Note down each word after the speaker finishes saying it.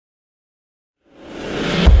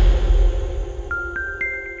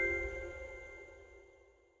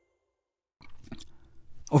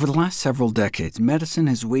Over the last several decades, medicine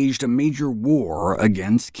has waged a major war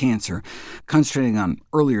against cancer, concentrating on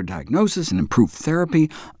earlier diagnosis and improved therapy.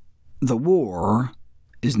 The war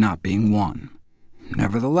is not being won.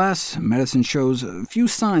 Nevertheless, medicine shows few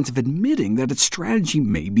signs of admitting that its strategy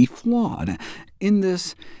may be flawed. In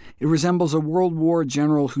this, it resembles a World War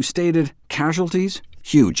general who stated, "Casualties?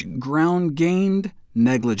 Huge. Ground gained?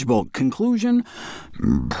 Negligible. Conclusion?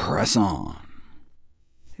 Press on."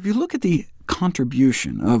 If you look at the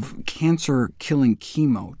contribution of cancer-killing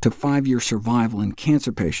chemo to 5-year survival in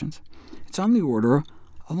cancer patients, it's on the order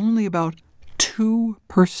of only about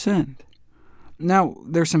 2%. Now,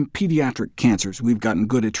 there's some pediatric cancers we've gotten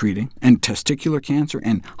good at treating, and testicular cancer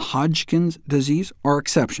and Hodgkin's disease are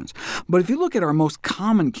exceptions. But if you look at our most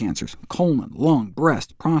common cancers, colon, lung,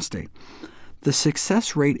 breast, prostate, the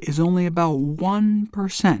success rate is only about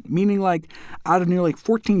 1%, meaning out of nearly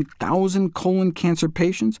 14,000 colon cancer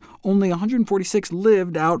patients, only 146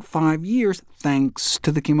 lived out 5 years thanks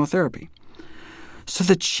to the chemotherapy. So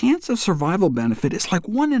the chance of survival benefit is like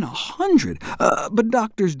 1 in 100, but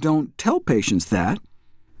doctors don't tell patients that.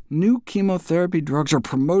 New chemotherapy drugs are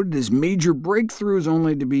promoted as major breakthroughs,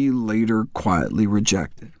 only to be later quietly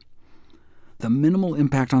rejected. The minimal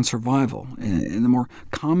impact on survival in the more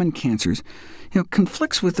common cancers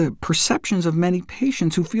conflicts with the perceptions of many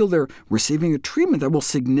patients who feel they're receiving a treatment that will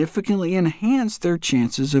significantly enhance their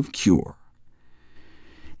chances of cure.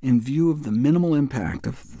 In view of the minimal impact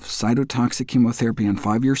of cytotoxic chemotherapy on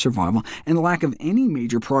 5-year survival, and the lack of any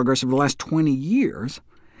major progress over the last 20 years,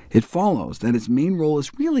 it follows that its main role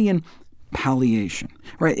is really in palliation.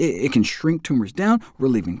 It can shrink tumors down,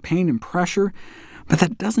 relieving pain and pressure, but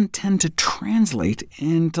that doesn't tend to translate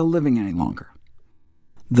into living any longer.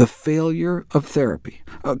 The failure of therapy,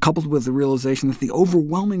 coupled with the realization that the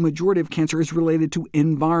overwhelming majority of cancer is related to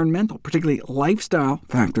environmental, particularly lifestyle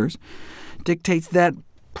factors, dictates that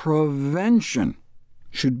prevention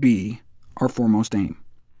should be our foremost aim.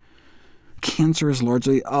 Cancer is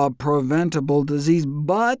largely a preventable disease,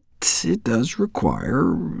 but it does require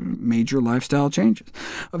major lifestyle changes.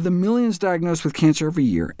 Of the millions diagnosed with cancer every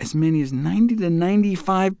year, as many as 90 to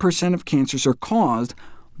 95% of cancers are caused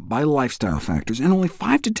by lifestyle factors, and only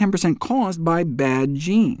 5 to 10% caused by bad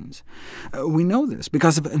genes. We know this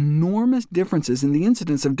because of enormous differences in the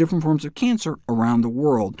incidence of different forms of cancer around the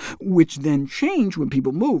world, which then change when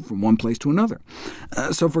people move from one place to another.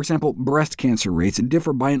 So, for example, breast cancer rates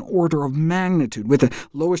differ by an order of magnitude, with the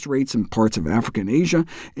lowest rates in parts of Africa and Asia,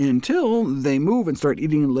 until they move and start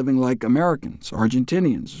eating and living like Americans,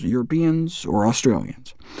 Argentinians, Europeans, or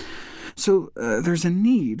Australians. So there's a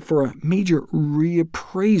need for a major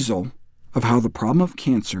reappraisal of how the problem of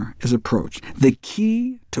cancer is approached. The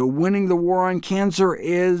key to winning the war on cancer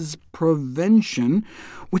is prevention,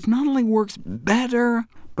 which not only works better,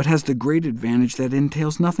 but has the great advantage that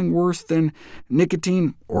entails nothing worse than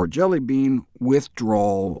nicotine or jelly bean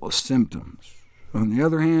withdrawal symptoms. On the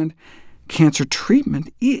other hand, cancer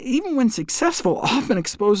treatment, even when successful, often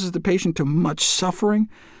exposes the patient to much suffering,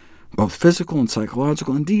 both physical and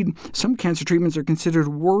psychological. Indeed, some cancer treatments are considered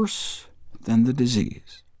worse than the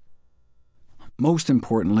disease. Most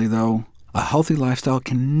importantly, though, a healthy lifestyle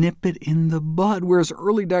can nip it in the bud, whereas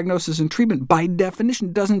early diagnosis and treatment, by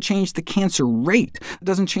definition, doesn't change the cancer rate. It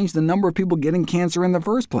doesn't change the number of people getting cancer in the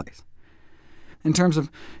first place. In terms of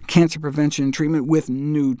cancer prevention and treatment with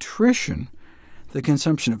nutrition, the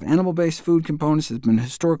consumption of animal-based food components has been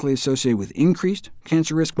historically associated with increased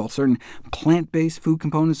cancer risk, while certain plant-based food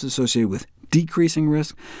components associated with decreasing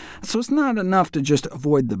risk. So it's not enough to just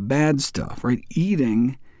avoid the bad stuff.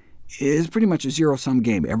 Eating is pretty much a zero-sum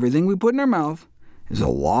game. Everything we put in our mouth is a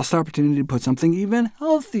lost opportunity to put something even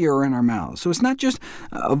healthier in our mouths. So it's not just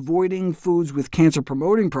avoiding foods with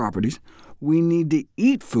cancer-promoting properties. We need to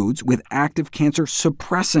eat foods with active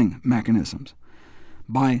cancer-suppressing mechanisms.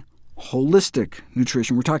 By holistic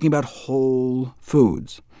nutrition, we're talking about whole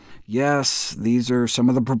foods. Yes, these are some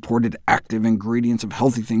of the purported active ingredients of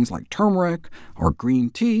healthy things like turmeric, or green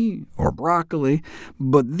tea, or broccoli,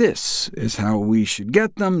 but this is how we should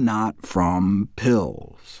get them, not from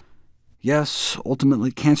pills. Yes,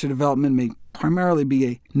 ultimately, cancer development may primarily be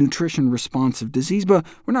a nutrition-responsive disease, but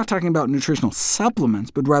we're not talking about nutritional supplements,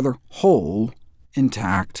 but rather whole,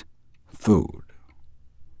 intact food.